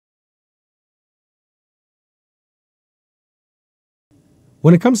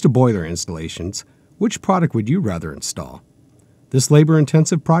When it comes to boiler installations, which product would you rather install? This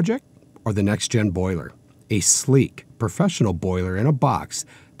labor-intensive project or the NextGen Boiler? A sleek, professional boiler in a box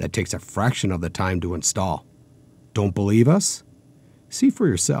that takes a fraction of the time to install. Don't believe us? See for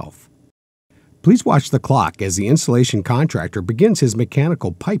yourself. Please watch the clock as the installation contractor begins his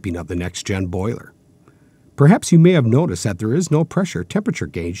mechanical piping of the NextGen Boiler. Perhaps you may have noticed that there is no pressure temperature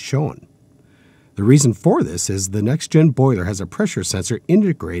gauge shown. The reason for this is the NextGen Boiler has a pressure sensor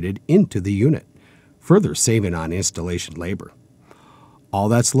integrated into the unit, further saving on installation labor. All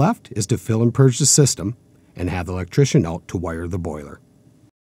that's left is to fill and purge the system and have the electrician out to wire the boiler.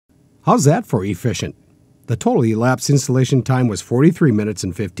 How's that for efficient? The total elapsed installation time was 43 minutes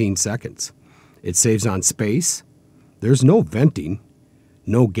and 15 seconds. It saves on space. There's no venting,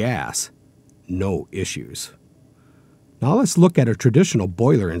 no gas, no issues. Now let's look at a traditional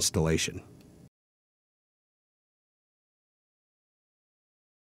boiler installation.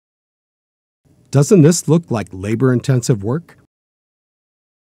 Doesn't this look like labor-intensive work?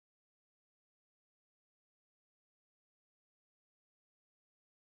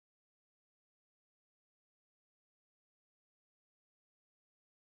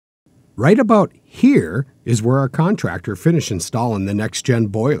 Right about here is where our contractor finished installing the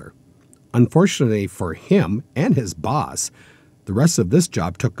NextGen Boiler. Unfortunately for him and his boss, the rest of this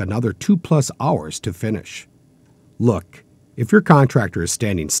job took another 2+ hours to finish. Look, if your contractor is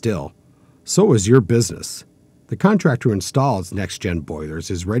standing still, so is your business. The contractor who installs NextGen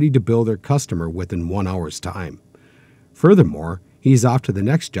Boilers is ready to bill their customer within 1 hour's time. Furthermore, he's off to the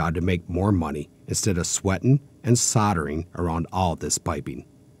next job to make more money instead of sweating and soldering around all this piping.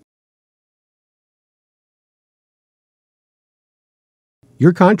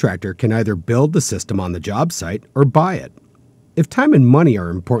 Your contractor can either build the system on the job site or buy it. If time and money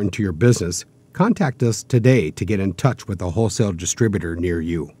are important to your business, contact us today to get in touch with a wholesale distributor near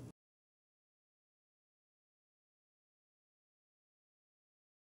you.